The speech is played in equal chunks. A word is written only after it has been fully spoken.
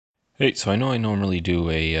Hey, so I know I normally do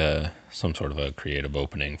a some sort of a creative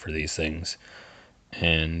opening for these things,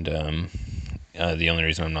 and the only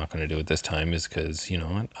reason I'm not going to do it this time is because you know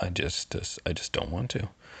what, I just don't want to.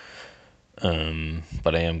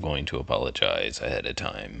 But I am going to apologize ahead of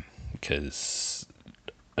time because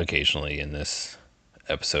occasionally in this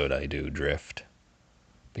episode I do drift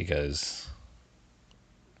because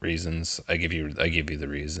reasons. I give you the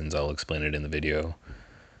reasons. I'll explain it in the video.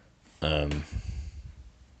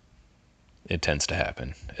 It tends to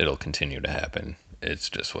happen. It'll continue to happen. It's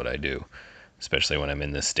just what I do, especially when I'm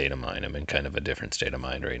in this state of mind. I'm in kind of a different state of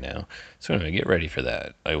mind right now. So anyway, get ready for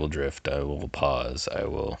that. I will drift. I will pause. I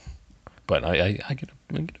will, but I get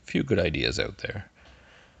a few good ideas out there.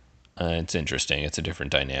 It's interesting. It's a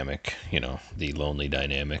different dynamic, you know, the lonely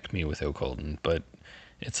dynamic, me without Colton. But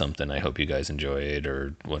it's something I hope you guys enjoy it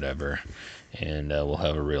or whatever. And we'll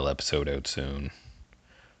have a real episode out soon.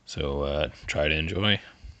 So try to enjoy.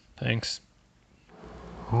 Thanks.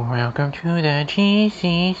 Welcome to the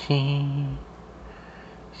GCC.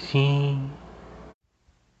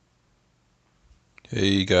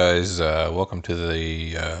 Hey guys, welcome to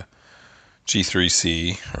the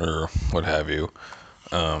G3C or what have you.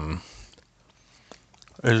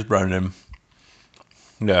 This is Brendan.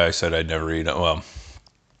 Yeah, I said I'd never eat it. Well,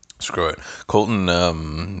 screw it.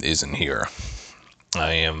 Colton isn't here.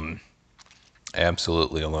 I am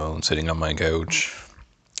absolutely alone, sitting on my couch,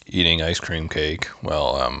 eating ice cream cake.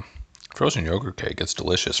 Well, frozen yogurt cake. It's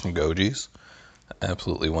delicious from Goji's.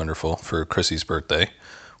 Absolutely wonderful for Chrissy's birthday,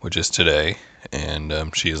 which is today, and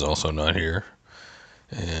she is also not here.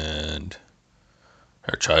 And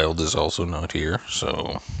our child is also not here,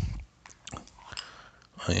 so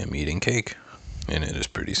I am eating cake, and it is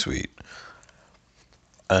pretty sweet.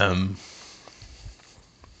 Um,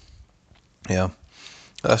 yeah.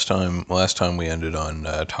 Last time we ended on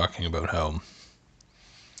talking about how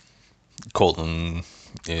Colton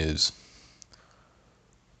is.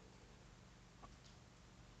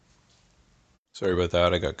 Sorry about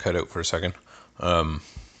that. I got cut out for a second.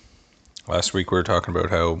 Last week we were talking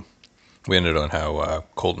about how we ended on how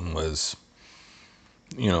Colton was,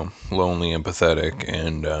 you know, lonely and pathetic,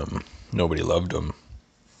 and nobody loved him,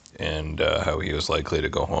 and how he was likely to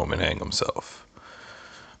go home and hang himself.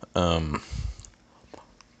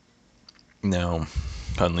 Now,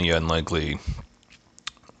 on the unlikely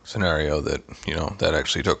scenario that that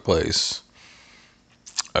actually took place,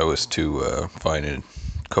 I was to find a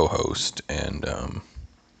co-host, and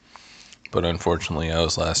but unfortunately, I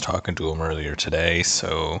was last talking to him earlier today.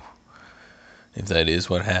 So if that is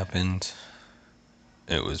what happened,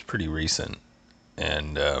 it was pretty recent,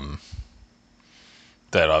 and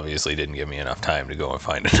that obviously didn't give me enough time to go and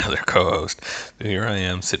find another co-host. So here I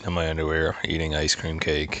am, sitting in my underwear, eating ice cream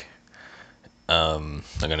cake. I'm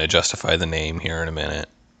gonna justify the name here in a minute.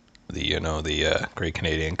 The Great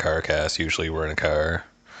Canadian Car Cast. Usually we're in a car,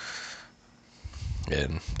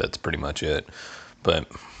 and that's pretty much it. But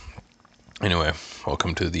anyway,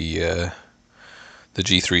 welcome to the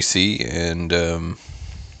G3C, and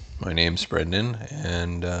my name's Brendan,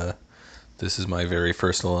 and this is my very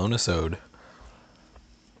first Alone-isode.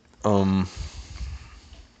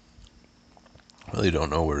 Really don't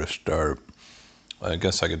know where to start. I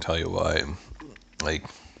guess I can tell you why, like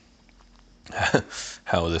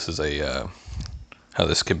how this is how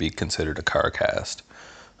this can be considered a car cast.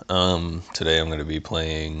 Today I'm going to be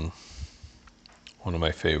playing one of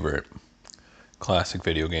my favorite classic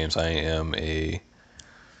video games. I am a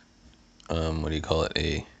what do you call it?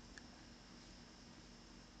 A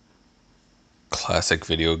classic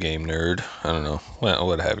video game nerd. I don't know,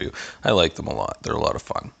 what have you. I like them a lot. They're a lot of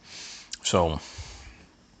fun. So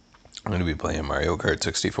I'm going to be playing Mario Kart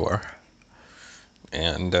 64,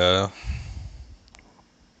 and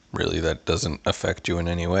really that doesn't affect you in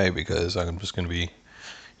any way because I'm just going to be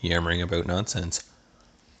yammering about nonsense.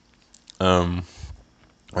 Um,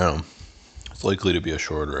 it's likely to be a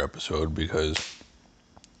shorter episode because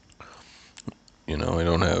I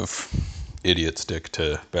don't have idiot stick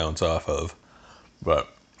to bounce off of,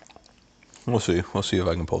 but we'll see. We'll see if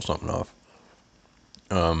I can pull something off.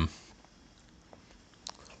 I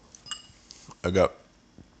got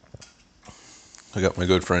my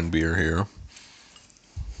good friend beer here,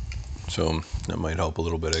 so that might help a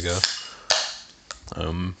little bit, I guess.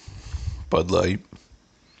 Bud Light.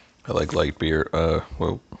 I like light beer.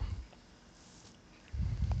 Well,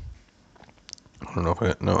 I don't know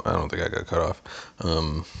if no, I don't think I got cut off.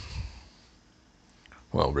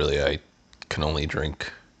 Well, really, I can only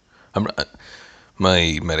drink. I'm not,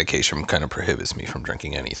 my medication kind of prohibits me from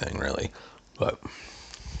drinking anything, really, but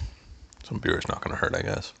some beer is not going to hurt, I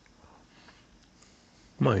guess.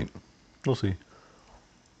 Might. We'll see.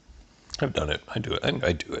 I've done it. I do it.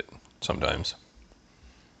 I do it sometimes.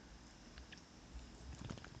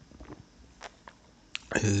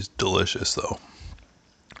 It is delicious, though.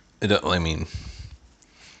 I mean,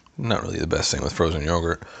 not really the best thing with frozen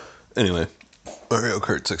yogurt. Anyway, Mario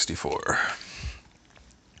Kart 64.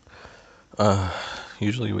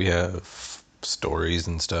 Usually we have stories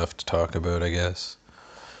and stuff to talk about, I guess.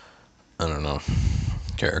 I don't know.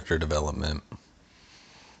 Character development.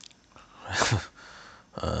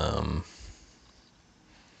 I'm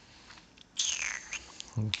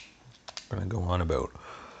gonna go on about.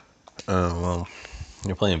 Well,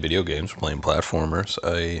 you're playing video games, we're playing platformers.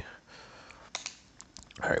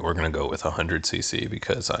 Alright, we're gonna go with 100cc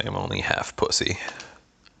because I am only half pussy.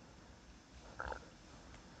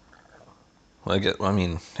 Well,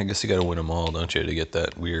 I guess you gotta win them all, don't you, to get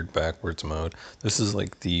that weird backwards mode. This is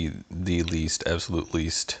like the absolute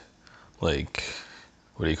least, like,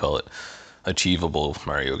 what do you call it? Achievable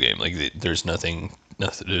Mario game. Like, there's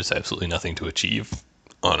there's absolutely nothing to achieve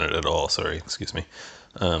on it at all. Sorry, excuse me.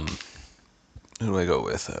 Who do I go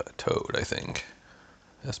with? Toad, I think.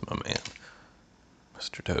 That's my man,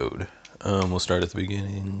 Mr. Toad. We'll start at the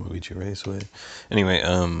beginning. Luigi Raceway. Anyway,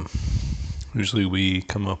 usually we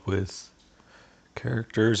come up with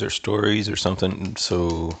characters or stories or something.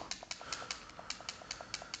 So,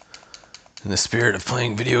 in the spirit of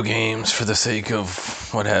playing video games for the sake of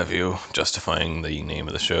what have you, justifying the name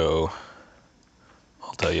of the show,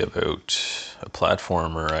 I'll tell you about a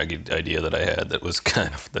platformer idea that I had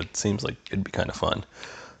that seems like it'd be kind of fun.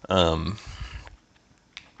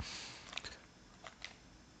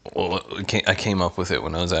 Well, I came up with it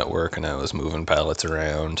when I was at work and I was moving pallets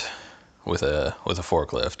around with a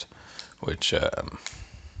forklift, which and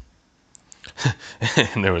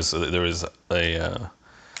there was a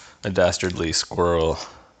dastardly squirrel,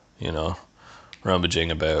 you know,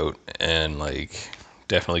 rummaging about and like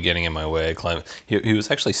definitely getting in my way. Climbing, he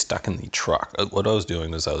was actually stuck in the truck. What I was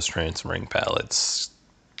doing was I was transferring pallets,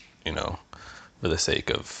 you know, for the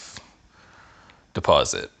sake of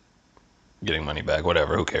deposit, getting money back,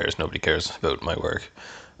 whatever. Who cares? Nobody cares about my work.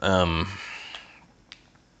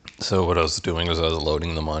 So what I was doing was I was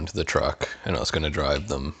loading them onto the truck and I was going to drive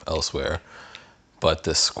them elsewhere. But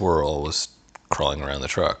this squirrel was crawling around the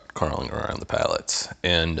truck, crawling around the pallets.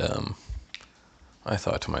 And I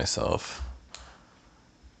thought to myself,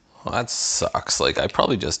 well, that sucks. Like, I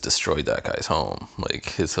probably just destroyed that guy's home. Like,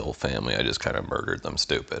 his whole family, I just kind of murdered them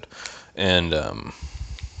stupid. And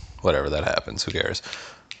whatever, that happens. Who cares?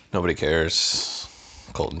 Nobody cares.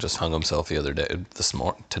 Colton just hung himself the other day,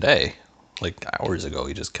 today. Like hours ago,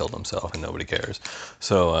 he just killed himself, and nobody cares.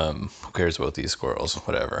 So, who cares about these squirrels?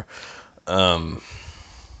 Whatever. But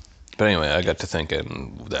anyway, I got to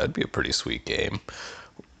thinking that'd be a pretty sweet game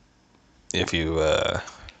if you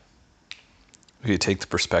take the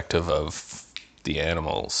perspective of the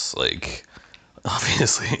animals. Like,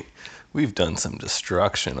 obviously, we've done some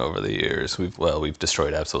destruction over the years. We've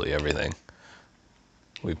destroyed absolutely everything.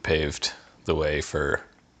 We've paved the way for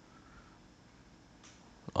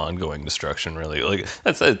ongoing destruction, really. Like,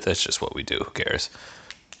 that's just what we do. Who cares?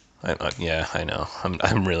 Yeah, I know.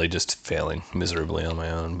 I'm really just failing miserably on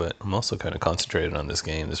my own, but I'm also kind of concentrated on this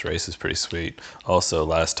game. This race is pretty sweet. Also,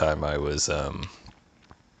 last time I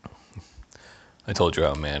told you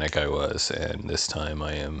how manic I was, and this time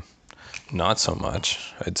I am not so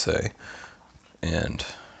much, I'd say.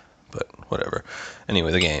 But whatever.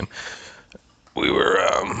 Anyway, the game.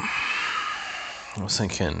 I was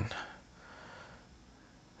thinking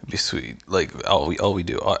it'd be sweet. Like,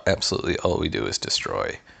 absolutely all we do is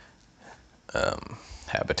destroy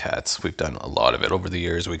habitats. We've done a lot of it over the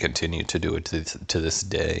years. We continue to do it to this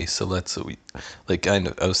day. So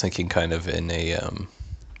I was thinking kind of in a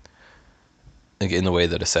like in the way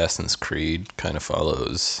that Assassin's Creed kind of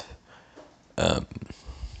follows,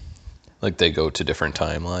 like they go to different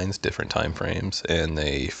timelines, different time frames, and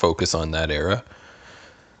they focus on that era.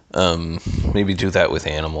 Maybe do that with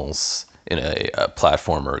animals in a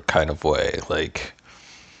platformer kind of way. Like,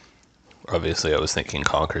 obviously, I was thinking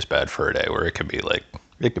Conker's Bad Fur Day, where it could be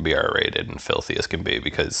R-rated and filthy as can be,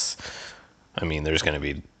 because I mean, there's going to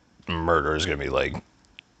be murder, is going to be like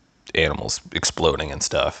animals exploding and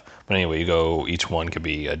stuff. But anyway, each one could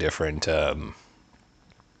be a different, or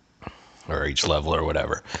each level or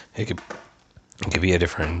whatever. It could be a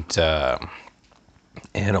different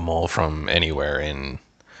animal from anywhere in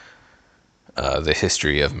the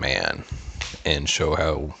history of man, and show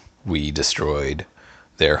how we destroyed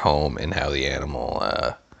their home and how the animal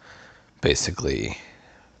basically,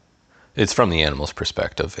 it's from the animal's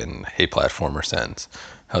perspective in a platformer sense,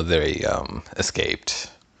 how they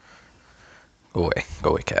escaped. Go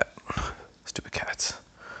away, cat. Stupid cats.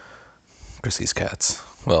 Chrissy's cats.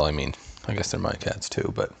 Well, I mean, I guess they're my cats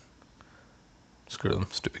too, but screw them,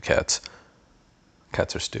 stupid cats.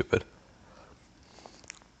 Cats are stupid.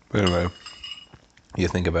 But anyway, you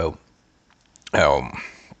think about how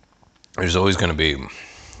there's always going to be,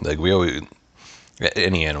 like, we always,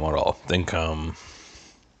 any animal at all. Think, what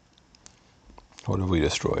have we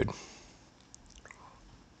destroyed?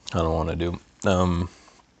 I don't want to do.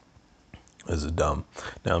 This is dumb.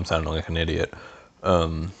 Now I'm sounding like an idiot. I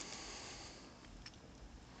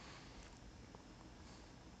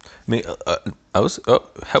mean, I was.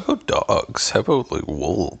 How about dogs? How about like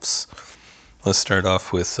wolves? Let's start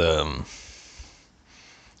off with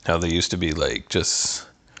how they used to be like just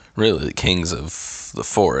really the kings of the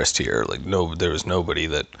forest here. Like no, there was nobody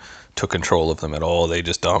that took control of them at all. They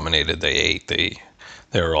just dominated. They ate.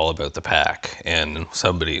 They were all about the pack, and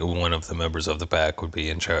one of the members of the pack would be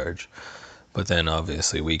in charge. But then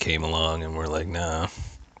obviously we came along and we're like, nah,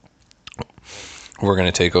 we're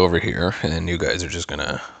gonna take over here, and you guys are just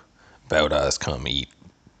gonna bow to us, come eat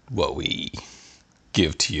what we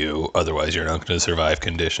give to you. Otherwise, you're not going to survive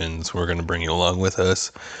conditions. We're going to bring you along with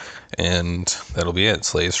us, and that'll be it.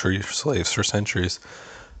 Slaves for centuries.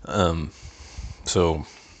 So,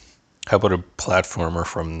 how about a platformer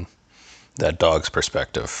from that dog's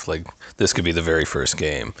perspective? Like this could be the very first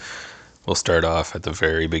game. We'll start off at the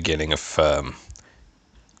very beginning of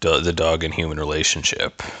the dog and human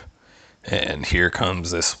relationship. And here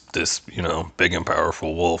comes this big and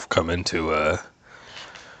powerful wolf coming to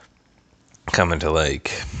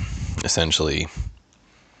like essentially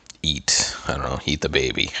eat the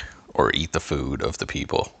baby or eat the food of the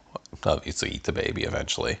people. Obviously eat the baby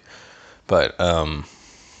eventually. But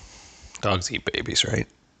dogs eat babies, right?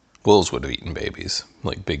 Wolves would have eaten babies,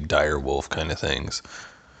 like big dire wolf kind of things.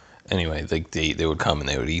 Anyway, they would come and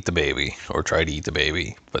they would eat the baby or try to eat the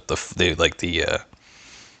baby, but the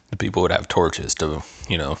people would have torches to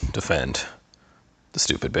defend the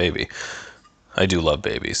stupid baby. I do love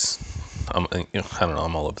babies. I don't know.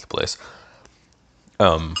 I'm all over the place.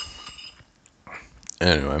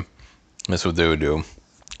 Anyway, that's what they would do,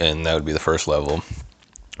 and that would be the first level.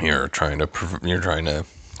 You're trying to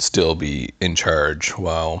still be in charge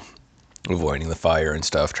while avoiding the fire and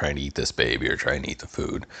stuff, trying to eat this baby or trying to eat the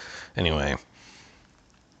food. Anyway,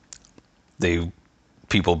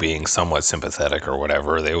 people being somewhat sympathetic or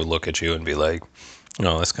whatever, they would look at you and be like,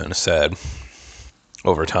 "Oh, that's kind of sad."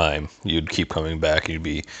 Over time, you'd keep coming back. You'd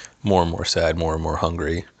be more and more sad, more and more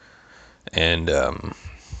hungry, and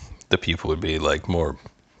the people would be like more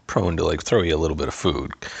prone to like throw you a little bit of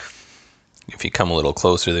food. If you come a little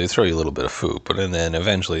closer, they'd throw you a little bit of food, but and then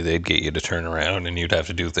eventually they'd get you to turn around and you'd have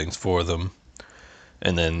to do things for them.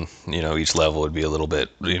 And then, each level would be a little bit,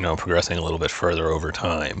 progressing a little bit further over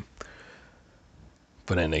time.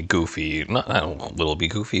 But in a goofy, not, I don't know, little be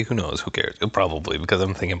goofy, who knows, who cares? Probably, because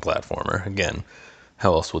I'm thinking platformer. Again,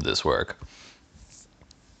 how else would this work?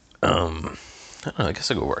 I don't know, I guess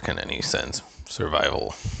it could work in any sense.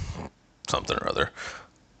 Survival, something or other.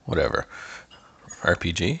 Whatever.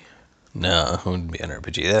 RPG? No, it wouldn't be an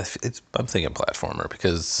RPG. I'm thinking platformer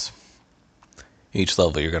because each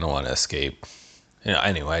level you're going to want to escape.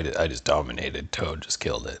 Anyway, I just dominated. Toad just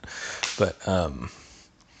killed it. But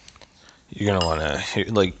you're going to want to,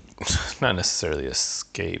 like, not necessarily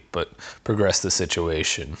escape, but progress the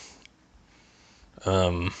situation.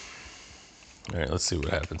 All right, let's see what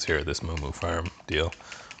happens here at this Moo Farm deal.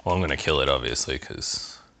 Well, I'm going to kill it, obviously,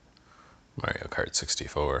 because Mario Kart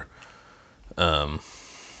 64.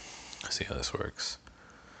 Let's see how this works.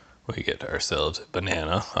 We get ourselves a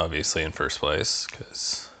banana, obviously, in first place,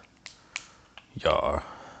 because, yeah.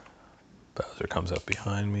 Bowser comes up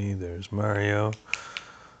behind me. There's Mario.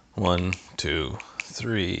 1, 2,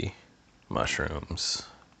 3 mushrooms.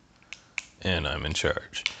 And I'm in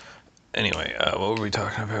charge. Anyway, what were we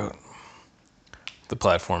talking about? The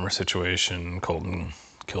platformer situation. Colton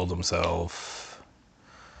killed himself.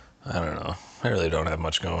 I don't know. I really don't have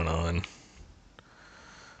much going on.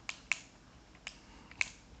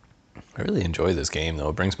 I really enjoy this game, though.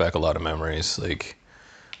 It brings back a lot of memories. Like,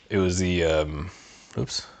 it was the,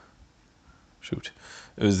 oops. Shoot.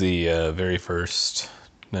 It was the very first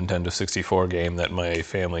Nintendo 64 game that my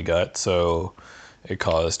family got, so it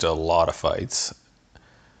caused a lot of fights.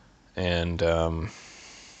 And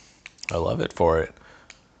I love it for it.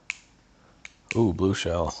 Ooh, blue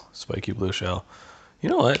shell. Spiky blue shell. You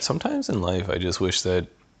know what? Sometimes in life, I just wish that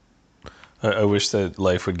I wish that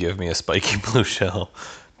life would give me a spiky blue shell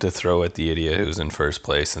to throw at the idiot who's in first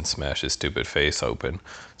place and smash his stupid face open,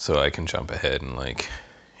 so I can jump ahead and, like,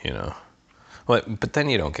 you know. But then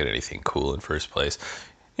you don't get anything cool in first place.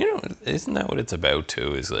 Isn't that what it's about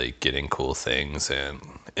too? Is like getting cool things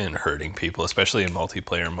and hurting people, especially in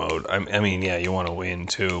multiplayer mode. I mean, yeah, you want to win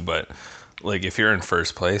too, but like if you're in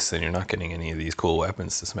first place, then you're not getting any of these cool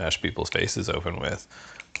weapons to smash people's faces open with.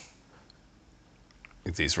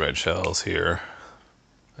 Like these red shells here.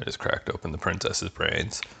 I just cracked open the princess's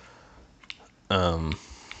brains. Well,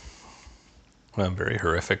 I'm very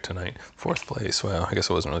horrific tonight. Fourth place. Well, I guess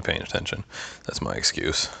I wasn't really paying attention. That's my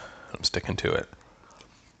excuse. I'm sticking to it.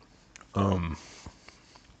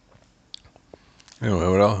 Anyway,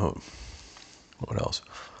 what else? What else?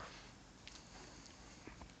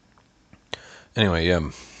 Anyway,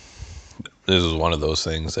 yeah. This was one of those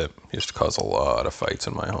things that used to cause a lot of fights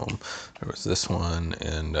in my home. There was this one,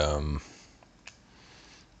 and what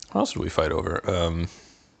else did we fight over?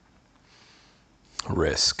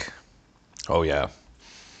 Risk. Oh yeah,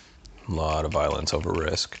 a lot of violence over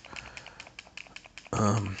Risk.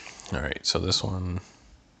 All right, so this one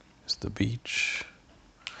is the beach.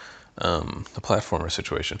 The platformer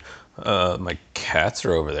situation. My cats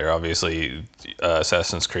are over there. Obviously,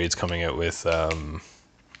 Assassin's Creed's coming out with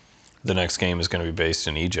the next game is going to be based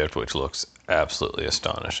in Egypt, which looks absolutely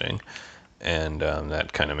astonishing. And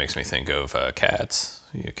that kind of makes me think of cats.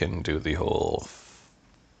 You can do the whole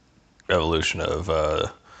evolution of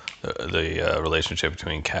the relationship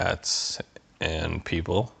between cats and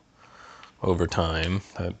people over time.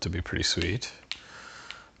 That to be pretty sweet.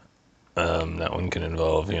 That one can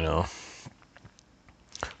involve, Well,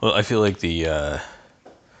 I feel like the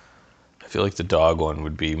dog one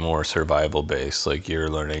would be more survival based, like you're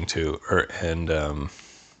learning to, I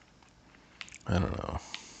don't know,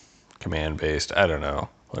 command based. I don't know,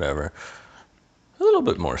 whatever. A little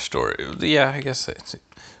bit more story. Yeah, I guess I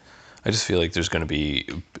just feel like there's going to be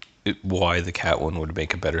why the cat one would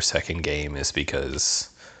make a better second game is because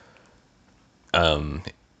I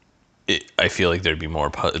feel like there'd be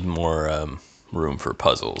more room for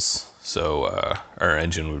puzzles. So our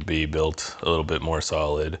engine would be built a little bit more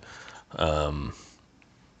solid.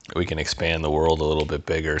 We can expand the world a little bit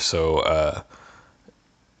bigger. So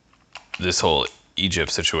this whole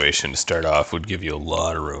Egypt situation to start off would give you a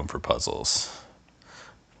lot of room for puzzles.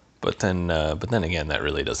 But then again, that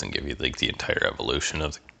really doesn't give you like the entire evolution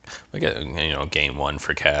of, like, game one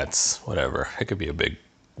for cats, whatever. It could be a big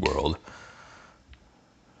world.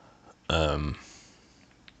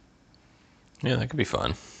 Yeah, that could be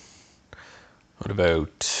fun. What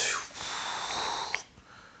about?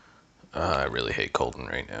 I really hate Colton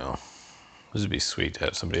right now. This would be sweet to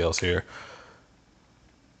have somebody else here.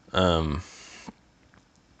 Yeah,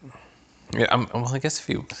 well, I guess if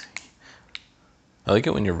you, I like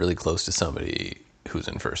it when you're really close to somebody who's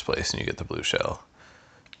in first place and you get the blue shell.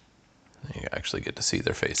 You actually get to see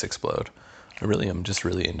their face explode. I'm just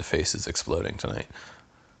really into faces exploding tonight.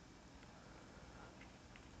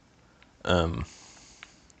 What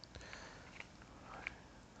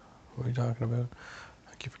are we talking about?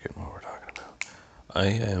 I keep forgetting what we're talking about. I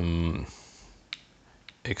am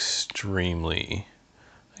extremely.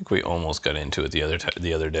 I think we almost got into it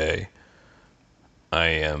the other day. I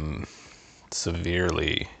am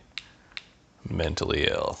severely mentally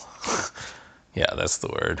ill. Yeah, that's the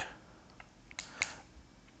word.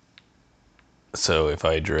 So if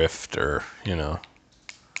I drift or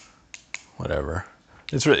whatever,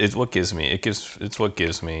 it's what gives me it's what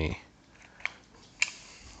gives me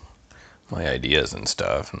my ideas and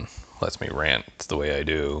stuff and lets me rant the way I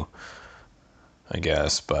do, I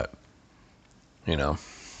guess. But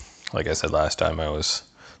like I said last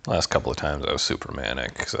couple of times I was super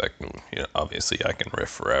manic because obviously I can riff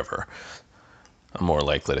forever. I'm more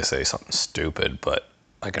likely to say something stupid, but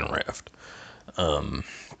I can riff. So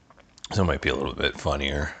it might be a little bit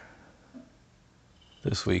funnier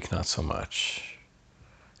this week. Not so much.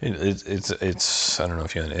 It's I don't know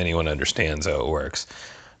if anyone understands how it works.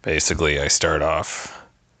 Basically, I start off.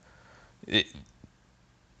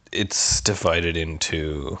 It's divided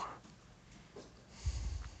into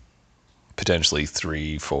potentially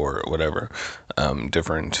 3, 4, whatever,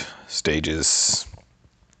 different stages,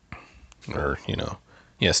 or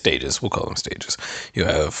yeah, stages. We'll call them stages. You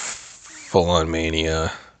have full-on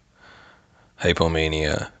mania,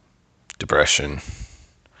 hypomania, depression,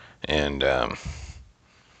 and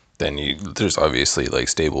then there's obviously like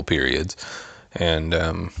stable periods, and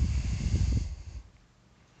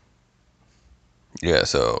yeah.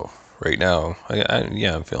 So right now,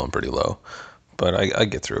 I'm feeling pretty low. But I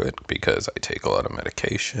get through it because I take a lot of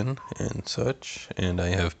medication and such, and I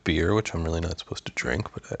have beer, which I'm really not supposed to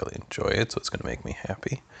drink, but I really enjoy it, so it's going to make me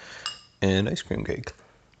happy, and ice cream cake,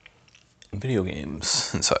 and video games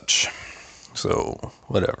and such. So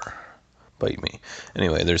whatever. bite me.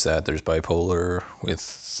 Anyway, there's that. There's bipolar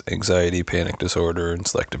with anxiety, panic disorder, and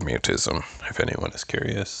selective mutism. If anyone is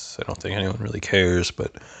curious, I don't think anyone really cares,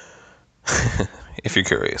 but if you're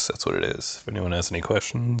curious, that's what it is. If anyone has any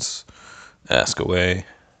questions, ask away.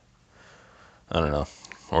 I don't know.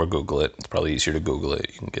 Or Google it. It's probably easier to Google it.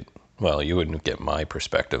 You can get, well, you wouldn't get my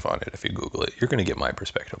perspective on it if you Google it. You're going to get my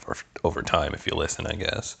perspective over time if you listen, I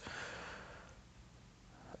guess.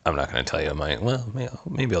 I'm not going to tell you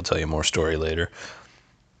maybe I'll tell you more story later.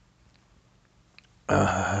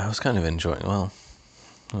 I was kind of enjoying, well,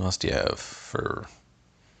 what else do you have for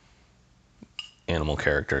animal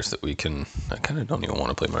characters that we can, I kind of don't even want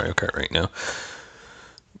to play Mario Kart right now.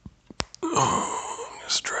 Oh, I'm going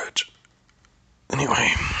to stretch.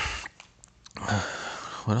 Anyway,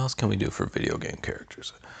 what else can we do for video game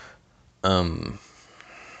characters? I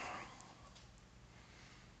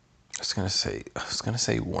was gonna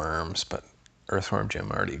say worms, but Earthworm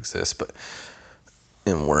Jim already exists,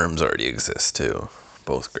 and worms already exist too.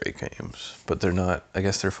 Both great games, but they're not. I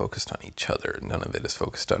guess they're focused on each other. None of it is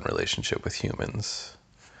focused on relationship with humans.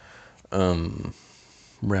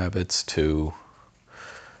 Rabbits too.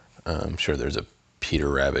 I'm sure there's a Peter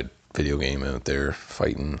Rabbit video game out there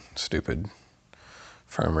fighting stupid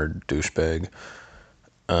farmer douchebag.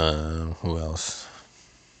 Who else?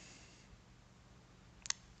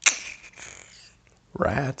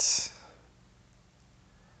 Rats.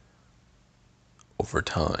 Over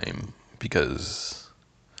time, because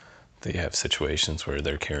they have situations where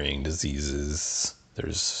they're carrying diseases.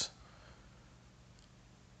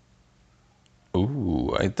 How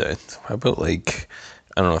about I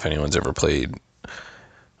don't know if anyone's ever played.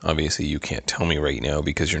 Obviously, you can't tell me right now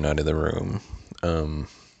because you're not in the room.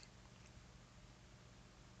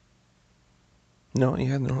 No,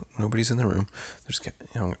 nobody's in the room.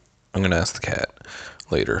 I'm gonna ask the cat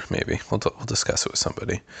later. Maybe we'll discuss it with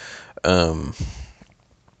somebody.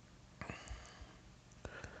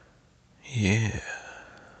 Yeah,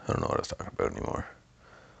 I don't know what I was talking about anymore.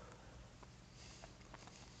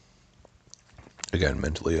 Again,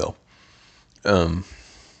 mentally ill.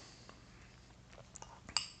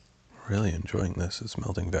 Really enjoying this. It's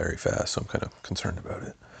melting very fast, so I'm kind of concerned about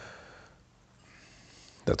it.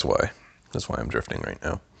 That's why I'm drifting right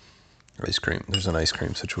now. Ice cream. There's an ice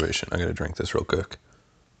cream situation. I gotta drink this real quick.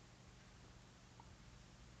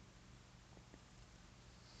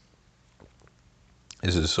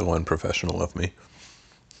 This is so unprofessional of me.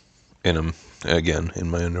 And I'm, again,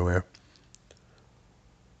 in my underwear.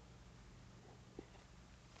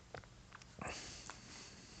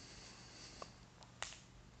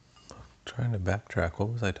 Trying to backtrack.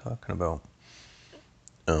 What was I talking about?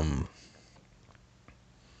 Oh,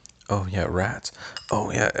 yeah, rats.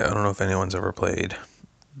 Oh, yeah, I don't know if anyone's ever played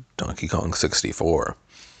Donkey Kong 64,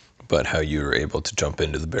 but how you were able to jump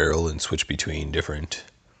into the barrel and switch between different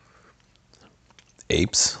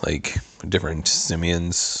apes, like different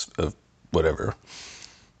simians of whatever,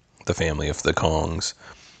 the family of the Kongs.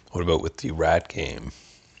 What about with the rat game?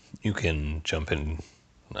 You can jump in,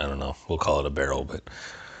 I don't know, we'll call it a barrel, but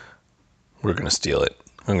we're going to steal it.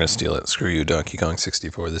 I'm going to steal it. Screw you, Donkey Kong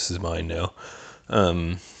 64. This is mine now.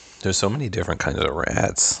 There's so many different kinds of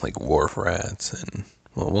rats, like wharf rats, and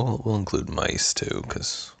we'll include mice too,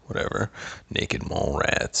 because whatever, naked mole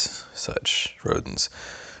rats, such rodents.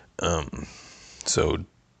 So,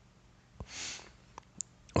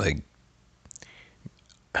 like,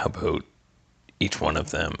 how about each one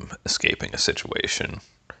of them escaping a situation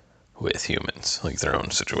with humans, like their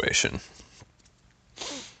own situation,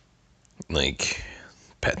 like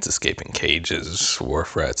pets escaping cages,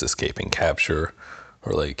 wharf rats escaping capture,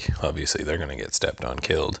 or like obviously they're gonna get stepped on,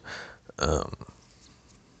 killed.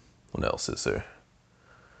 What else is there?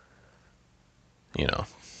 You know,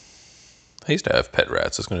 I used to have pet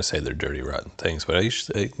rats. I was gonna say they're dirty, rotten things, but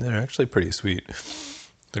they're actually pretty sweet.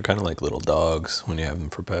 They're kind of like little dogs when you have them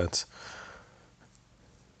for pets.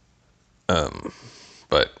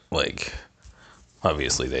 But like,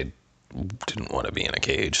 obviously they didn't want to be in a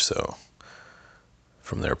cage, so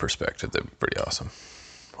from their perspective, they're pretty awesome.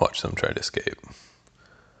 Watch them try to escape.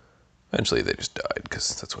 Eventually, they just died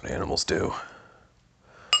because that's what animals do.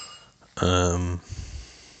 I'm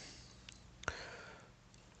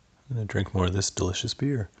gonna drink more of this delicious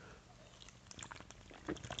beer.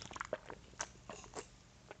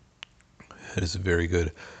 It is very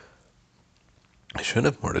good. I should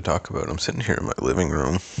have more to talk about. I'm sitting here in my living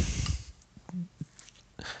room.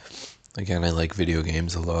 Again, I like video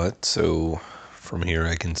games a lot, so from here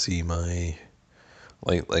I can see my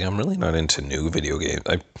like I'm really not into new video games.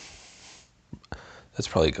 That's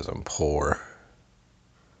probably because I'm poor.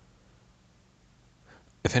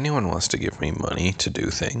 If anyone wants to give me money to do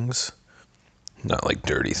things, Not like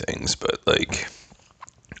dirty things, but like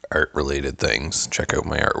art-related things. Check out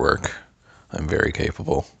my artwork. I'm very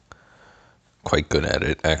capable. Quite good at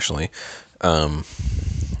it, actually.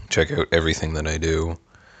 Check out everything that I do.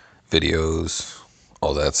 Videos,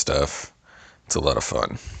 all that stuff. It's a lot of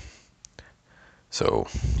fun. So,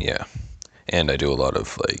 yeah. And I do a lot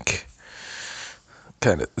of, like,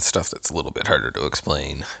 kind of stuff that's a little bit harder to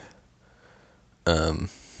explain.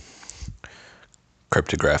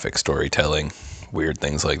 Cryptographic storytelling, weird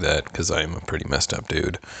things like that, because I'm a pretty messed up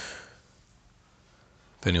dude.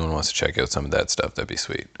 If anyone wants to check out some of that stuff, that'd be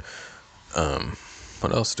sweet.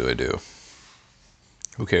 What else do I do?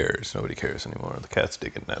 Who cares? Nobody cares anymore. The cat's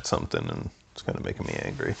digging at something and it's kind of making me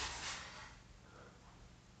angry.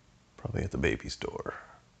 Probably at the baby's door.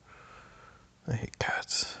 I hate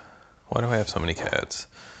cats. Why do I have so many cats?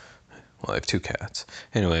 Well, I have 2 cats.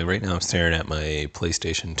 Anyway, right now I'm staring at my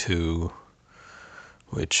PlayStation 2,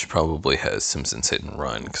 which probably has Simpsons Hit and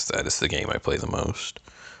Run, because that is the game I play the most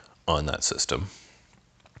on that system.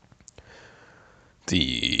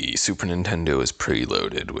 The Super Nintendo is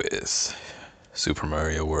preloaded with Super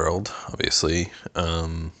Mario World, obviously.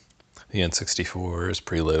 The N64 is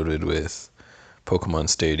preloaded with Pokemon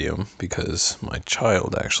Stadium, because my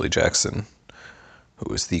child, actually, Jackson,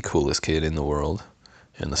 who is the coolest kid in the world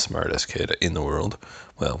and the smartest kid in the world.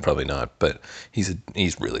 Well, probably not, but he's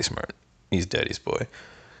really smart. He's Daddy's boy.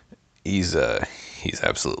 He's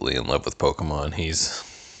absolutely in love with Pokemon. He's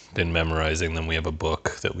been memorizing them. We have a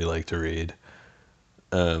book that we like to read.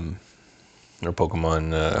 Or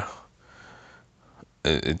Pokemon.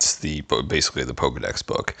 It's basically the Pokedex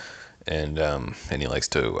book, and he likes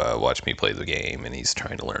to watch me play the game, and he's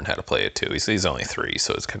trying to learn how to play it too. He's only 3,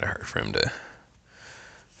 so it's kind of hard for him to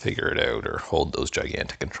figure it out or hold those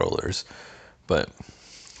gigantic controllers, but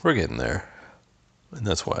we're getting there, and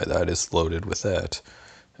that's why that is loaded with that.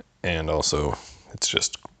 And also, it's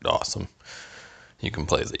just awesome. You can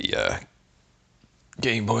play the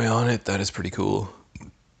Game Boy on it. That is pretty cool.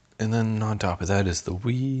 And then on top of that is the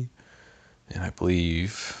Wii, and I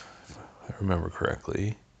believe, if I remember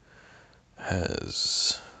correctly,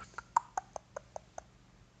 has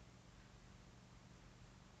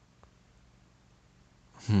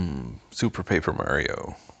Super Paper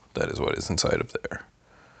Mario. That is what is inside of there.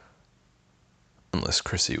 Unless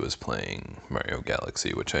Chrissy was playing Mario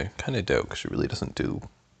Galaxy, which I kind of doubt, because she really doesn't do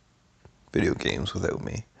video games without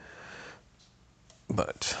me.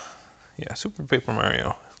 But yeah, Super Paper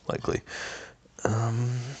Mario, likely.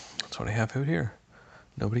 That's what I have out here.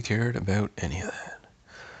 Nobody cared about any of that.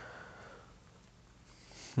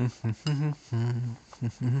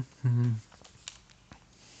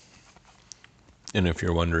 And if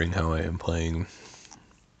you're wondering how I am playing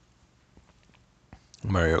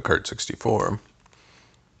Mario Kart 64,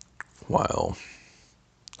 while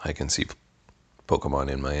I can see Pokemon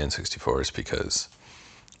in my N64s, because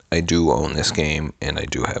I do own this game and I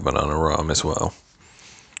do have it on a ROM as well.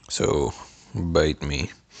 So, bite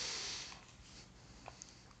me.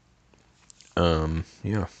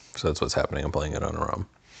 Yeah, so that's what's happening. I'm playing it on a ROM,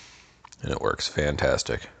 and it works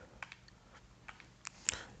fantastic.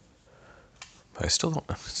 I still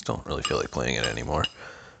don't really feel like playing it anymore.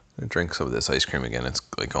 I'm gonna drink some of this ice cream again. It's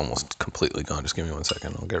like almost completely gone. Just give me 1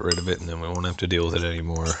 second. I'll get rid of it, and then we won't have to deal with it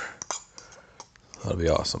anymore. That'll be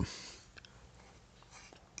awesome.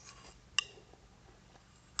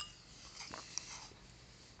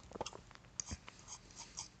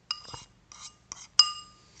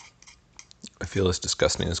 I feel as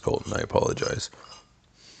disgusting as Colton. I apologize.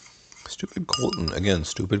 Stupid Colton. Again,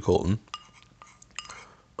 stupid Colton.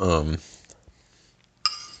 I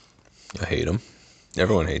hate him.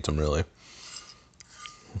 Everyone hates him, really.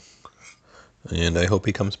 And I hope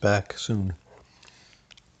he comes back soon.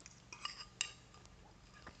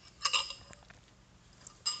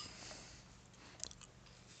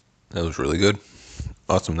 That was really good.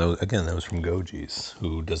 Awesome. That was from Goji's,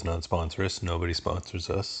 who does not sponsor us. Nobody sponsors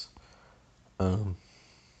us.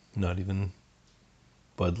 Not even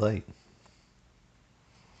Bud Light.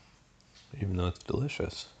 Even though it's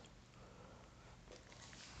delicious.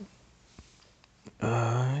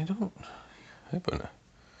 I don't...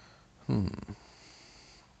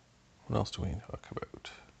 What else do we talk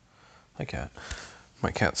about? My cat.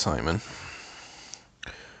 My cat Simon,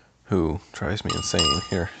 who drives me insane.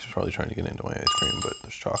 Here, he's probably trying to get into my ice cream, but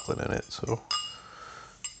there's chocolate in it, so...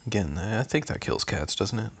 Again, I think that kills cats,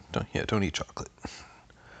 doesn't it? Don't eat chocolate.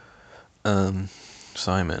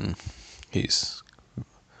 Simon, he's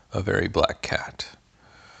a very black cat,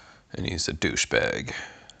 and he's a douchebag.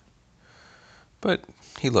 But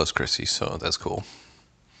he loves Chrissy, so that's cool.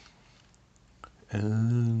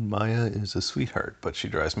 And Maya is a sweetheart, but she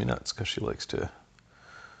drives me nuts because she likes to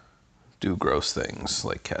do gross things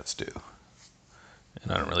like cats do.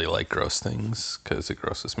 And I don't really like gross things because it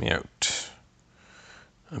grosses me out.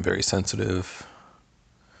 I'm very sensitive,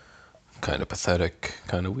 kind of pathetic,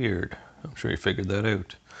 kind of weird. I'm sure you figured that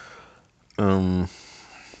out. I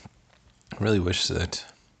really wish that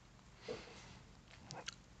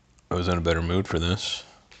I was in a better mood for this.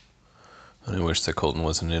 And I wish that Colton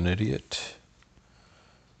wasn't an idiot.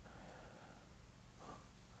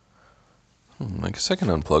 I guess I can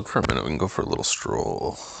unplug for a minute. We can go for a little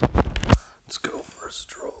stroll. Let's go for a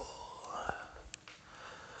stroll.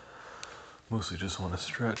 Mostly just want to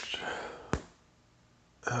stretch.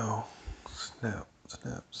 Ow. Snap,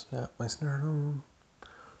 snap, snap my sternum.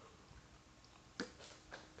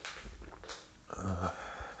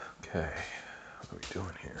 Okay. What are we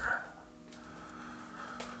doing here?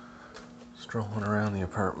 Strolling around the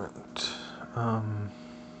apartment.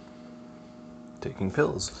 Taking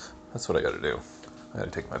pills. That's what I gotta do. I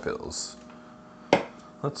gotta take my pills.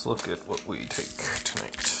 Let's look at what we take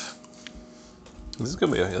tonight. This is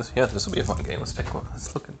gonna be this will be a fun game. Let's take one.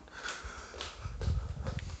 Let's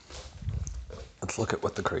look at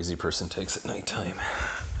what the crazy person takes at nighttime.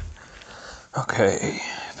 Okay,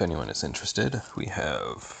 if anyone is interested, we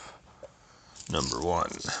have number 1,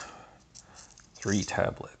 3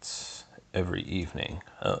 tablets every evening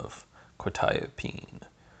of quetiapine,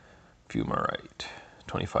 fumarate,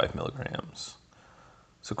 25 milligrams.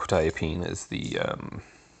 So quetiapine is the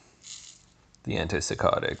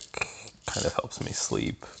antipsychotic, kind of helps me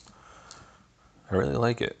sleep. I really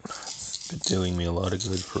like it. It's been doing me a lot of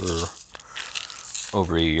good for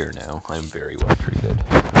over a year now. I'm very well treated.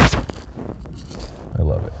 I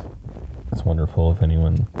love it. It's wonderful if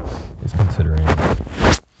anyone is considering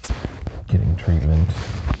getting treatment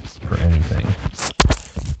for anything.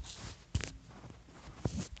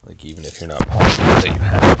 Like, even if you're not positive that you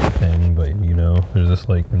have anything, but you know, there's a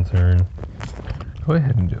slight concern, go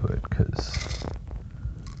ahead and do it, because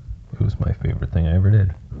it was my favorite thing I ever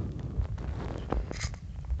did.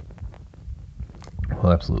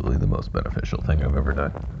 Well, absolutely the most beneficial thing I've ever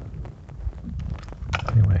done.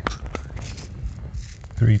 Anyway,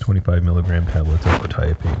 3 25 milligram tablets of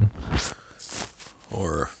quetiapine.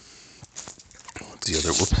 Or, what's the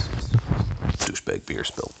other, douchebag beer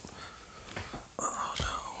spill. Oh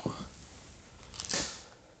no.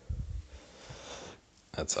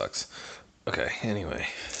 That sucks. Okay, anyway.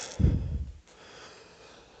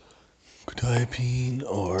 Quetiapine,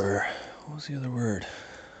 or, what was the other word?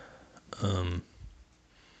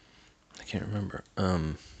 I can't remember.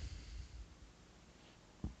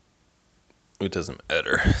 It doesn't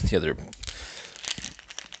matter. The other,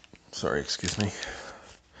 sorry, excuse me.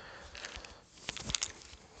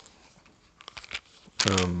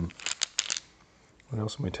 What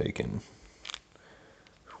else am I taking?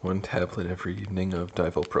 1 tablet every evening of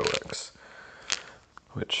Divalproex,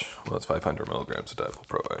 which, well, it's 500 milligrams of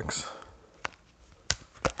Divalproex.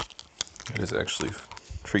 It is actually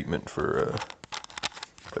treatment for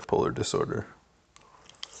bipolar disorder.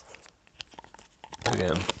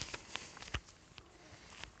 Again.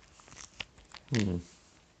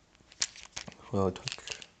 Well,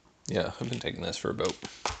 I've been taking this for about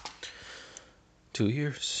 2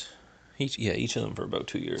 years. Each of them for about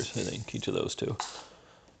 2 years, I think, each of those 2.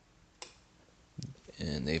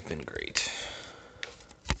 And they've been great.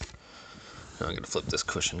 Now I'm gonna flip this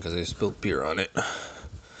cushion because I spilled beer on it.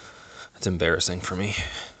 It's embarrassing for me.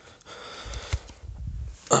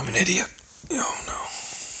 I'm an idiot. Oh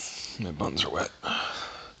no. My buns are wet.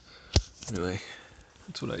 Anyway,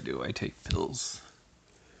 that's what I do. I take pills.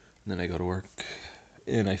 And then I go to work.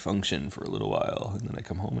 And I function for a little while. And then I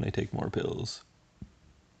come home and I take more pills.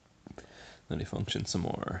 Then I function some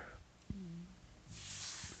more.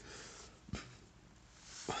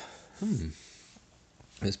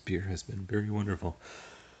 This beer has been very wonderful.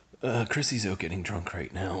 Chrissy's out getting drunk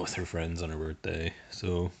right now with her friends on her birthday.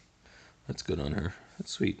 So that's good on her.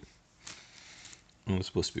 That's sweet. I was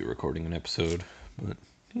supposed to be recording an episode, but,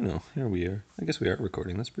 you know, here we are. I guess we are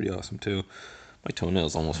recording. That's pretty awesome, too. My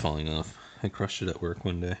toenail's almost falling off. I crushed it at work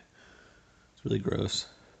one day. It's really gross.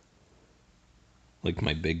 Like,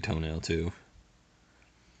 my big toenail, too.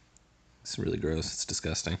 It's really gross. It's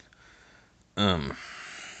disgusting. You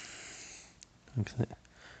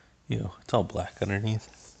know, it's all black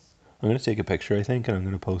underneath. I'm going to take a picture, I think, and I'm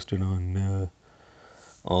going to post it on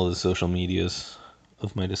all the social medias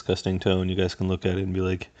of my disgusting toe, and you guys can look at it and be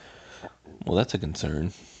like, well, that's a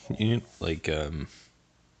concern. I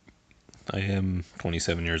am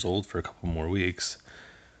 27 years old for a couple more weeks,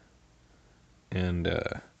 and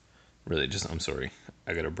Really, just, I'm sorry.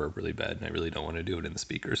 I got to burp really bad, and I really don't want to do it in the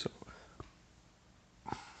speaker, so.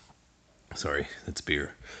 Sorry, that's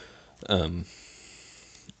beer. I'm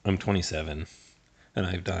 27, and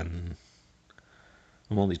I'm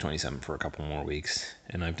only 27 for a couple more weeks,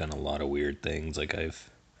 and I've done a lot of weird things. Like,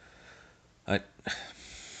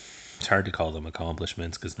 it's hard to call them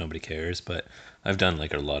accomplishments because nobody cares, but I've done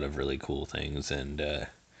like a lot of really cool things, and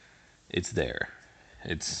it's there.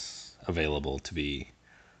 It's available to be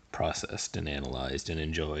processed and analyzed and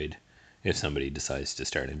enjoyed if somebody decides to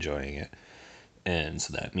start enjoying it. And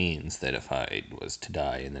so that means that if I was to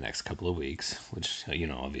die in the next couple of weeks, which,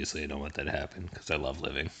 obviously I don't want that to happen because I love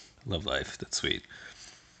living, I love life, that's sweet.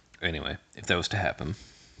 Anyway, if that was to happen,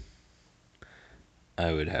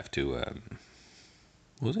 I would have to, what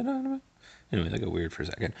was I talking about? Anyway, that got weird for a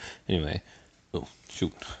second. Anyway, oh,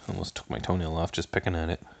 shoot, almost took my toenail off just picking at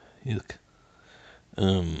it. Yuck.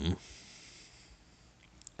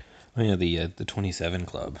 Oh yeah, the 27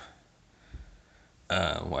 Club.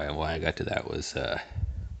 Why I got to that was a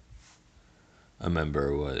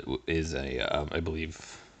member is a I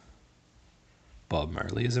believe Bob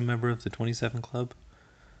Marley is a member of the 27 Club.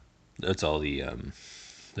 That's all the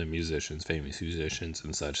musicians, famous musicians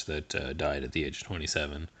and such that died at the age of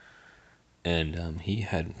 27, and he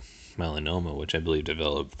had melanoma, which I believe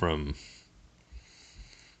developed from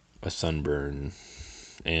a sunburn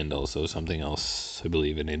and also something else. I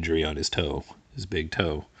believe an injury on his toe, his big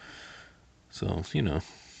toe. So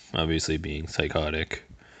obviously being psychotic,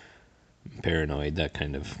 paranoid, that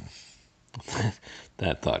kind of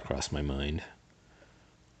that thought crossed my mind.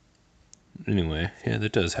 Anyway, yeah,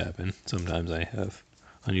 that does happen. Sometimes I have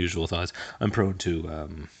unusual thoughts. I'm prone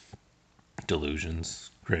to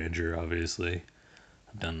delusions, grandeur, obviously.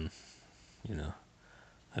 I've done, you know,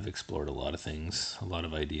 I've explored a lot of things, a lot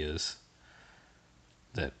of ideas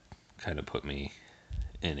that kind of put me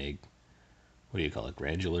in a, what do you call it,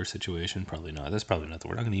 granular situation? Probably not. That's probably not the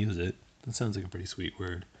word. I'm going to use it. That sounds like a pretty sweet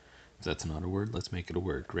word. If that's not a word, let's make it a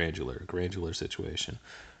word. Granular situation.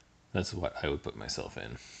 That's what I would put myself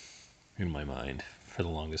in my mind for the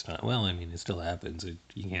longest time. Well, I mean, it still happens.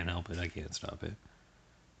 You can't help it. I can't stop it.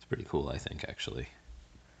 It's pretty cool, I think, actually.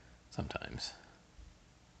 Sometimes.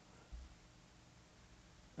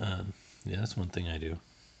 Yeah, that's one thing I do.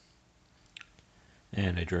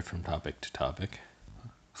 And I drift from topic to topic.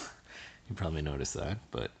 You probably noticed that,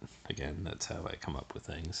 but again, that's how I come up with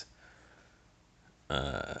things.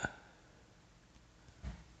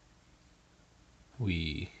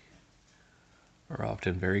 We are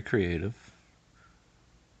often very creative,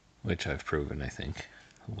 which I've proven, I think,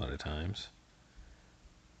 a lot of times.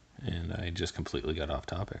 And I just completely got off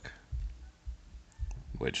topic,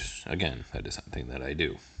 which, again, that is something that I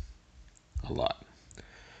do a lot.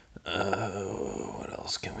 What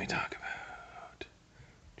else can we talk about?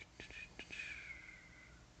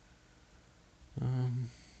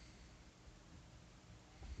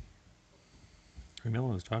 I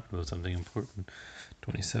know I was talking about something important.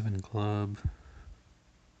 27 Club.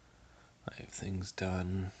 I have things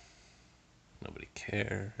done. Nobody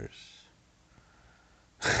cares.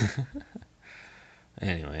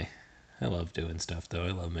 Anyway, I love doing stuff though.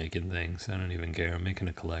 I love making things. I don't even care. I'm making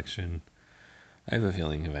a collection. I have a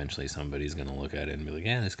feeling eventually somebody's gonna look at it and be like,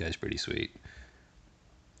 "Yeah, this guy's pretty sweet."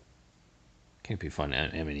 Can't be fun.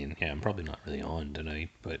 I mean, yeah, I'm probably not really on tonight,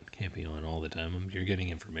 but can't be on all the time. You're getting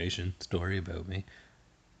information, story about me.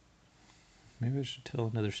 Maybe I should tell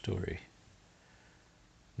another story.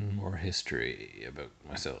 More history about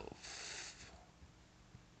myself.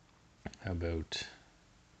 How about?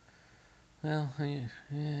 Well, I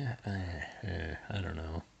don't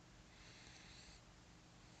know.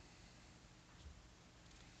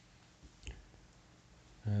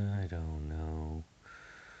 I don't know.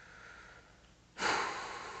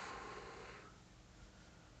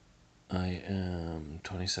 I am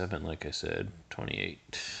 27, like I said.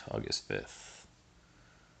 28, August 5th,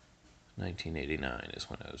 1989 is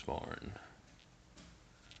when I was born.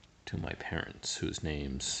 To my parents, whose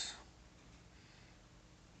names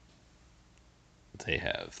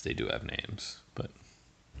they do have names, but,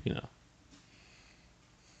 you know.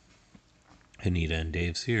 Anita and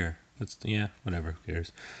Dave's here. Yeah, whatever, who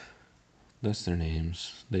cares? That's their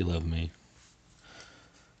names. They love me.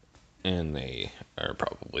 And they are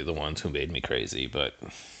probably the ones who made me crazy, but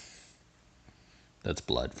that's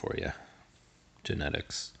blood for you.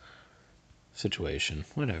 Genetics, situation,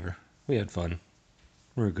 whatever. We had fun.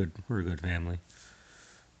 We're a good family.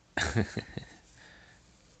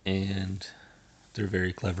 And they're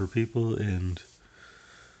very clever people, and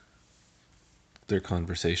they're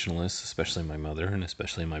conversationalists, especially my mother and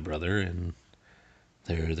especially my brother, and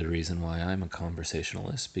They're the reason why I'm a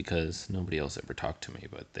conversationalist, because nobody else ever talked to me,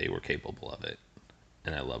 but they were capable of it,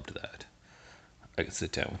 and I loved that. I could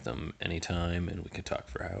sit down with them anytime, and we could talk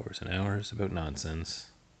for hours and hours about nonsense,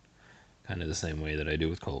 kind of the same way that I do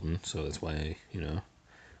with Colton. So that's why,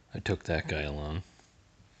 I took that guy along,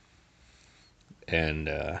 and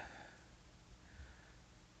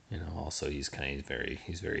also he's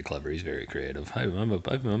very clever, he's very creative.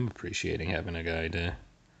 I'm appreciating having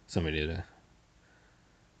somebody to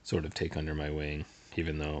sort of take under my wing,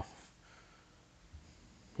 even though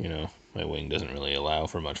my wing doesn't really allow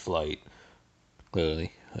for much flight.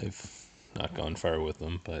 Clearly, I've not gone far with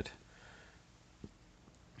them, but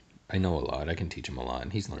I know a lot. I can teach him a lot,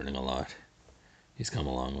 and he's learning a lot. He's come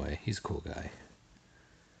a long way. He's a cool guy.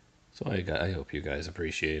 So I hope you guys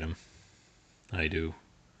appreciate him. I do.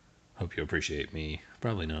 Hope you appreciate me.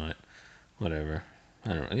 Probably not. Whatever.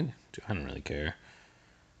 I don't really care.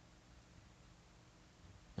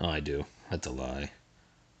 Oh, I do. That's a lie.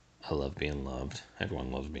 I love being loved.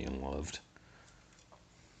 Everyone loves being loved.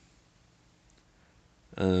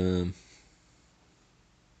 Um,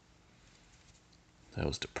 that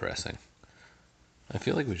was depressing. I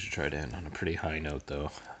feel like we should try to end on a pretty high note,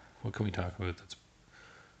 though. What can we talk about that's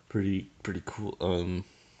pretty cool? I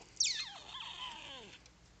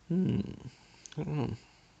don't know.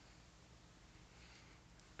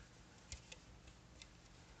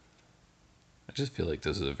 I just feel like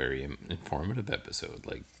this is a very informative episode.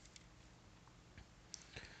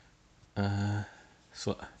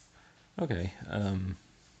 So okay.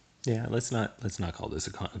 Yeah, let's not call this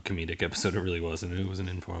a comedic episode. It really wasn't. It was an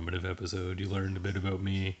informative episode. You learned a bit about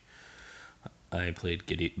me. I played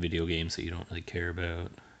video games that you don't really care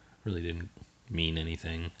about. Really didn't mean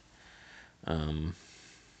anything.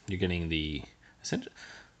 You're getting the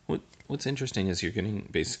what's interesting is you're getting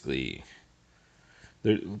basically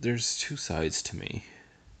there's two sides to me.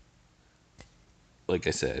 Like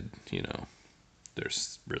I said,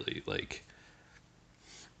 there's really like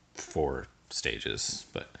four stages,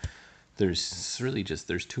 but there's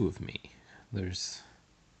two of me. There's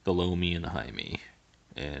the low me and the high me,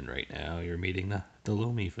 and right now you're meeting the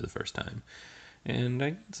low me for the first time, and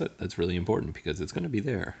that's really important because it's going to be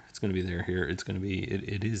there. It's going to be there here. It's going to be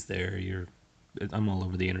it is there. I'm all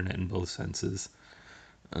over the internet in both senses.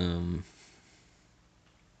 Um,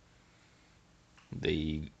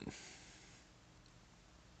 they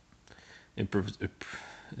it, it,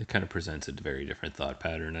 it kind of presents a very different thought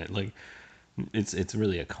pattern. It's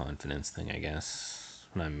really a confidence thing, I guess.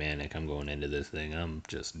 When I'm manic, I'm going into this thing. I'm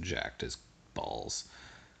just jacked as balls.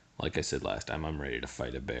 Like I said last time, I'm ready to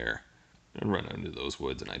fight a bear. I'd run into those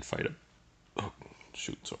woods and I'd fight a. Oh,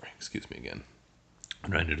 shoot, sorry. Excuse me again.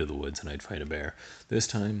 I'd run into the woods and I'd fight a bear. This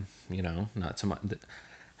time, not so much.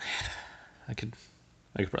 I could.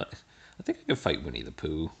 I could probably. I think I could fight Winnie the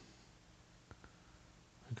Pooh.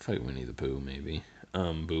 I could fight Winnie the Pooh, maybe.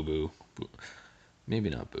 Boo Boo. Maybe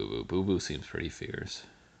not Boo Boo. Boo Boo seems pretty fierce.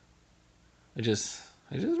 I just.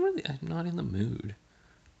 I'm not in the mood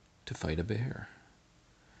to fight a bear.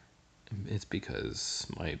 It's because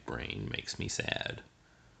my brain makes me sad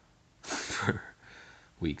for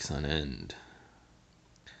weeks on end.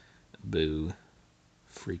 Boo.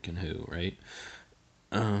 Freaking who, right?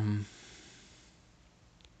 Um,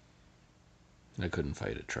 I couldn't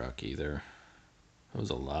fight a truck either. That was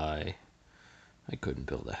a lie. I couldn't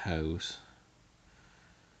build a house.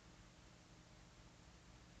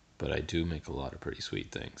 But I do make a lot of pretty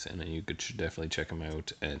sweet things, and should definitely check them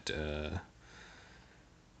out at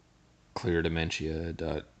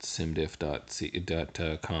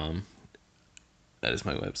cleardementia.simdiff.com. That is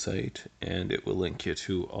my website, and it will link you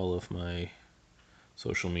to all of my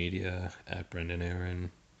social media at Brendan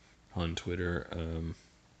Aaron on Twitter,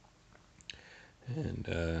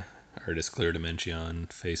 and Artist Clear Dementia on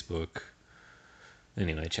Facebook.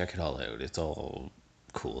 Anyway, check it all out. It's all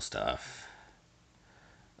cool stuff.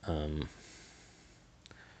 And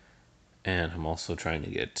I'm trying to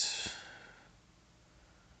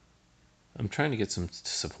get some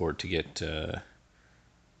support to get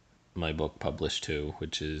my book published too,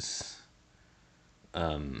 which is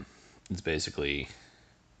it's basically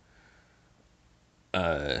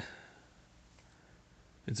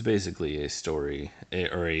a story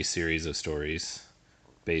or a series of stories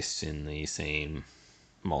based in the same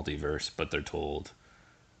multiverse, but they're told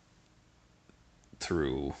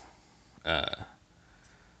through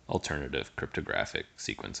alternative cryptographic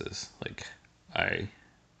sequences. Like I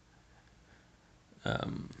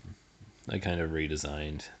I kind of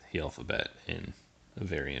redesigned the alphabet in a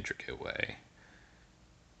very intricate way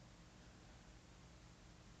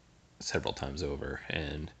several times over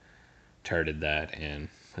and charted that and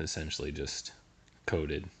essentially just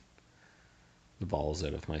coded the balls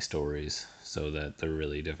out of my stories so that they're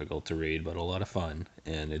really difficult to read, but a lot of fun.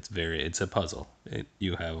 And it's a puzzle.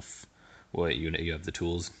 You have you have the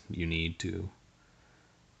tools you need to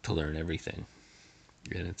learn everything,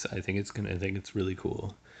 and I think it's really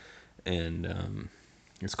cool. And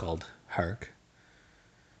it's called Hark,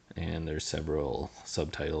 and there's several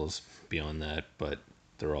subtitles beyond that, but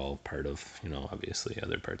they're all part of, obviously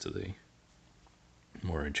other parts of the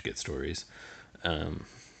more intricate stories. Um,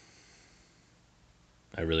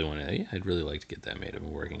 I'd really like to get that made. I've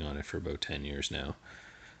been working on it for about 10 years now,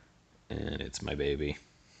 and it's my baby.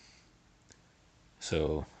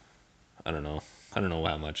 So I don't know. I don't know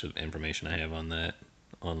how much of information I have on that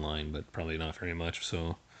online, but probably not very much.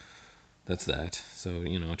 So that's that. So,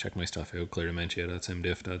 check my stuff out,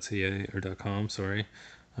 cleardementia.simdiff.ca or .com, sorry.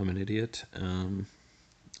 I'm an idiot. And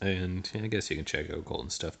I guess you can check out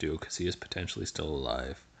Colton's stuff too, because he is potentially still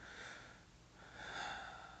alive.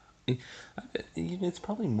 It's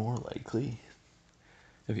probably more likely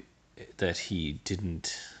that he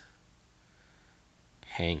didn't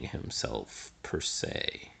hang himself per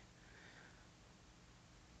se,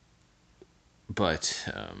 but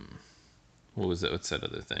what was that? What's that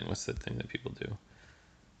other thing? What's that thing that people do?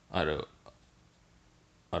 Auto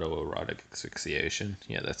autoerotic asphyxiation.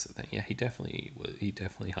 Yeah, that's the thing. Yeah, he definitely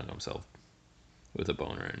hung himself with a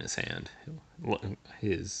boner in his hand.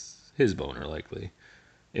 His boner likely.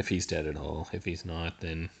 If he's dead at all. If he's not,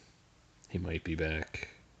 then he might be back.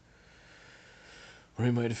 Or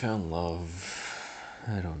he might have found love.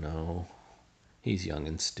 I don't know. He's young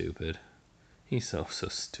and stupid. He's so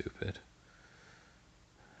stupid.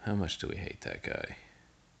 How much do we hate that guy?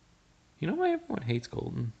 You know why everyone hates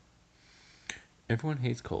Colton? Everyone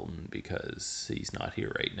hates Colton because he's not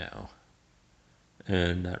here right now.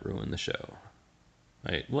 And that ruined the show.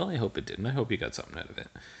 I hope it didn't. I hope you got something out of it.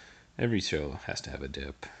 Every show has to have a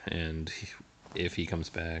dip. And if he comes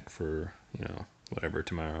back for, whatever,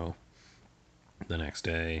 tomorrow, the next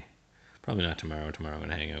day, probably not tomorrow. Tomorrow I'm going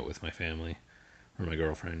to hang out with my family or my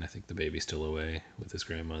girlfriend. I think the baby's still away with his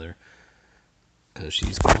grandmother. Because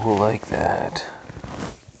she's cool like that.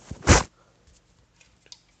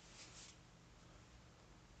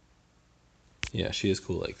 Yeah, she is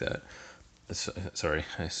cool like that. Sorry,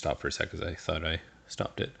 I stopped for a sec because I thought I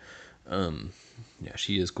stopped it. Yeah,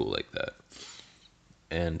 she is cool like that.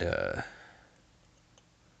 And,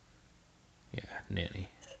 yeah, nanny.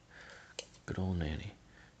 Good old nanny.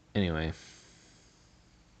 Anyway,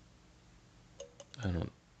 I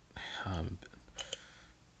don't. Um,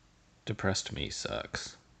 Depressed me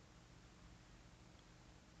sucks.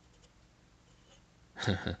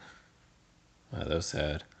 Wow, that was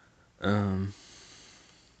sad. Um,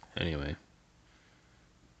 anyway,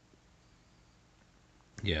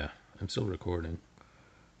 yeah, I'm still recording,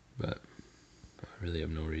 but I really have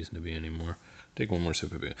no reason to be anymore. Take one more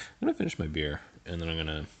sip of beer. I'm gonna finish my beer, and then I'm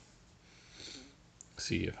gonna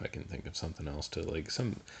see if I can think of something else to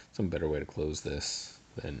some better way to close this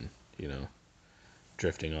than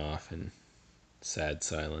drifting off in sad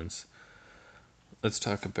silence. Let's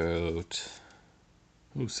talk about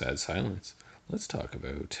sad silence. Let's talk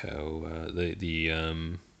about how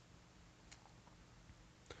the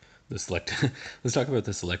select. Let's talk about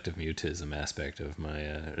the selective mutism aspect of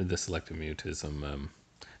the selective mutism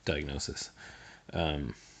diagnosis,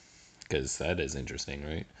 because that is interesting,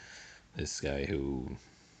 right? This guy who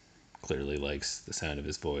clearly likes the sound of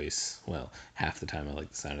his voice. Well, half the time I like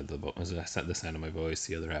the sound of the sound of my voice.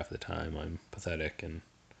 The other half of the time I'm pathetic, and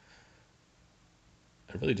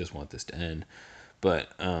I really just want this to end.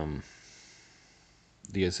 But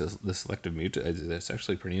the selective mutism, that's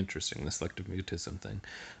actually pretty interesting. The selective mutism thing.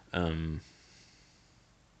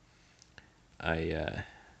 I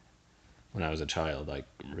When I was a child, I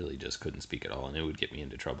really just couldn't speak at all, and it would get me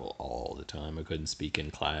into trouble all the time. I couldn't speak in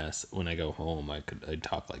class. When I go home, I'd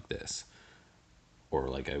talk like this, or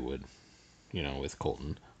like I would, with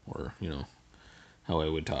Colton, or how I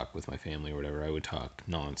would talk with my family or whatever. I would talk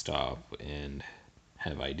nonstop and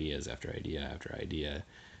have ideas after idea after idea,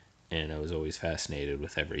 and I was always fascinated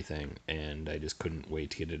with everything, and I just couldn't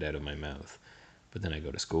wait to get it out of my mouth. But then I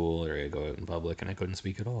go to school or I go out in public, and I couldn't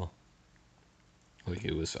speak at all. Like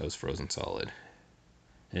I was frozen solid,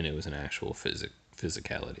 and it was an actual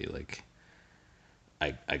physicality. Like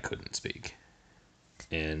I couldn't speak,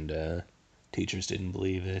 and teachers didn't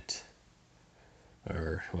believe it,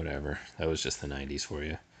 or whatever. That was just the '90s for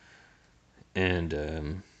you, and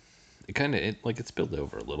it spilled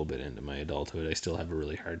over a little bit into my adulthood. I still have a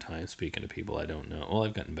really hard time speaking to people I don't know. Well,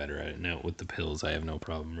 I've gotten better at it now with the pills. I have no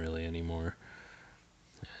problem really anymore,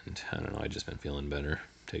 and I don't know. I just been feeling better,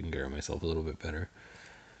 taking care of myself a little bit better.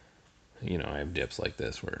 I have dips like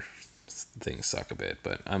this where things suck a bit,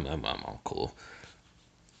 but I'm all cool.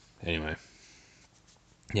 Anyway,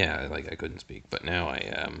 yeah, like I couldn't speak, but now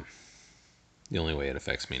the only way it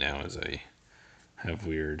affects me now is I have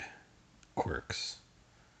weird quirks.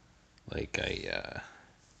 Like yeah,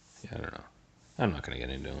 I don't know. I'm not gonna get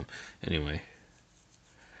into them. Anyway,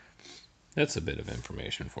 that's a bit of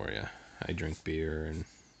information for you. I drink beer and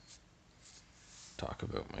talk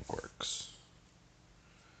about my quirks.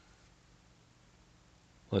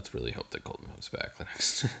 Let's really hope that Colton comes back the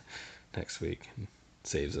next week and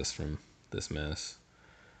saves us from this mess.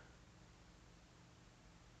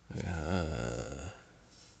 Yeah.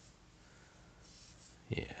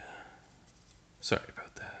 Sorry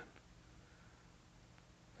about that.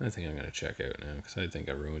 I think I'm gonna check out now because I think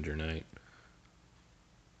I ruined your night.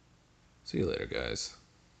 See you later, guys.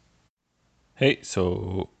 Hey,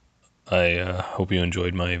 so I hope you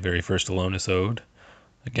enjoyed my very first Alone-isode.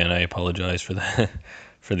 Again, I apologize for the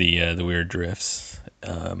for the weird drifts.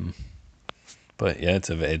 But yeah,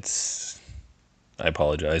 it's. I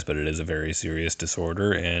apologize, but it is a very serious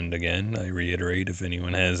disorder. And again, I reiterate, if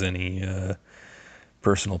anyone has any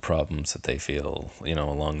personal problems that they feel,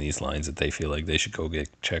 along these lines, that they feel like they should go get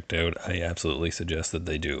checked out, I absolutely suggest that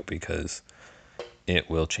they do, because it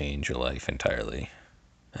will change your life entirely,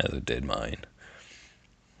 as it did mine.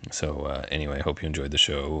 So anyway, I hope you enjoyed the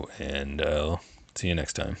show, and see you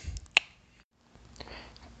next time.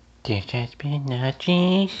 This has been a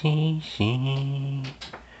GCC.